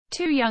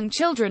2 young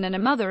children and a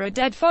mother are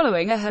dead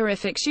following a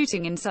horrific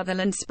shooting in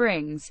Sutherland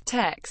Springs,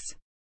 Texas.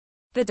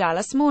 The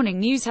Dallas Morning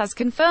News has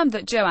confirmed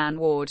that Joanne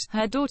Ward,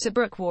 her daughter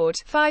Brooke Ward,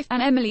 5,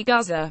 and Emily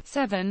Garza,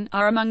 7,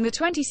 are among the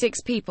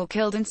 26 people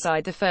killed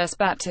inside the First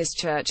Baptist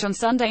Church on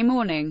Sunday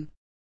morning.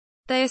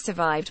 They are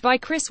survived by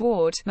Chris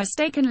Ward,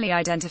 mistakenly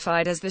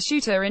identified as the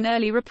shooter in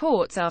early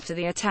reports after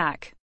the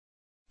attack.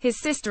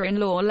 His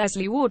sister-in-law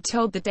Leslie Ward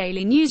told the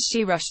Daily News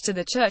she rushed to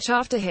the church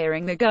after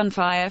hearing the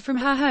gunfire from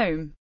her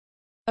home.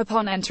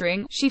 Upon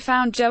entering, she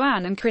found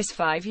Joanne and Chris'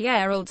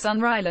 5-year-old son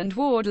Ryland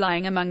Ward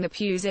lying among the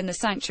pews in the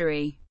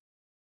sanctuary.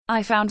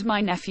 "I found my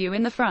nephew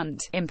in the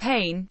front, in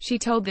pain," she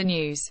told the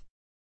news.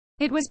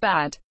 "It was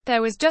bad.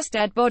 There was just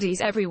dead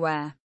bodies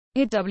everywhere.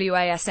 It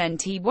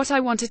wasn't what I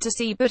wanted to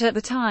see, but at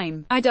the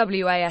time, I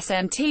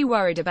wasn't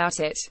worried about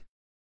it.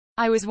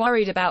 I was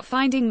worried about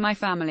finding my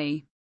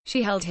family."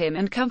 She held him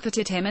and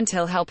comforted him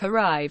until help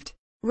arrived.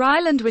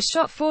 Ryland was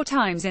shot 4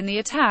 times in the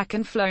attack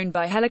and flown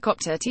by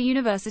helicopter to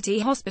University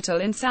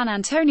Hospital in San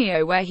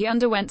Antonio where he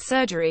underwent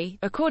surgery,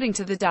 according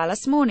to the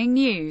Dallas Morning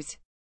News.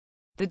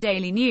 The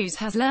Daily News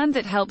has learned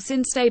that help's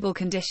in stable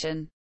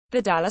condition.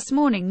 The Dallas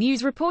Morning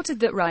News reported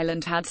that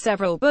Ryland had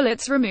several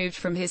bullets removed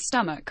from his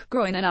stomach,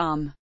 groin and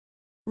arm.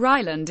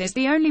 Ryland is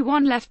the only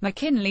one left,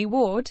 McKinley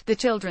Ward, the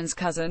children's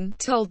cousin,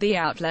 told the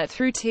outlet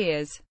through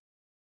tears.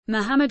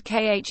 Muhammad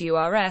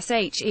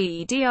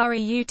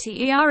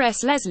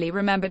Khurshedreuters Leslie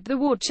remembered the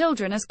Ward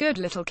children as good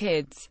little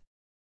kids.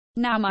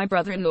 "Now my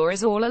brother-in-law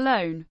is all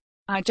alone.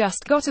 I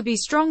just gotta be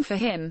strong for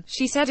him,"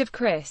 she said of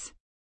Chris.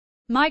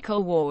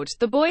 Michael Ward,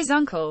 the boy's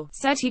uncle,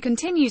 said he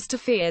continues to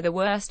fear the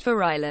worst for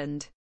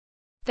Ryland.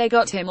 "They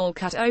got him all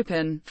cut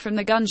open from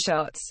the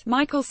gunshots,"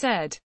 Michael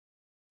said.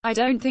 "I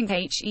don't think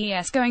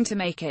he's going to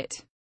make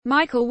it."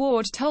 Michael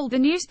Ward told the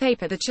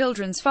newspaper the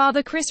children's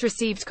father Chris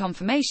received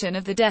confirmation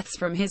of the deaths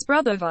from his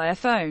brother via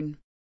phone.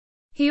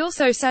 He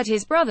also said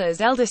his brother's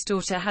eldest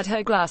daughter had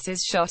her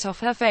glasses shot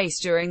off her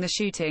face during the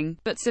shooting,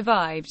 but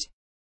survived.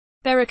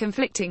 There are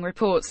conflicting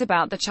reports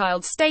about the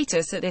child's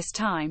status at this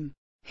time.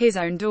 His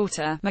own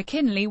daughter,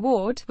 McKinley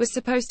Ward, was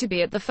supposed to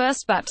be at the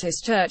First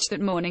Baptist Church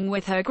that morning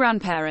with her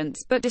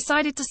grandparents, but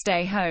decided to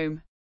stay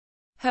home.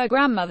 Her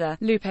grandmother,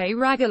 Lupe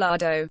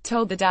Regalado,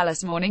 told the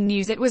Dallas Morning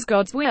News it was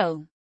God's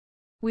will.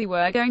 "We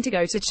were going to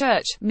go to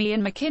church, me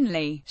and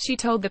McKinley," she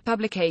told the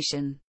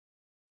publication.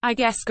 "I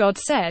guess God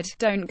said,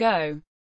 don't go.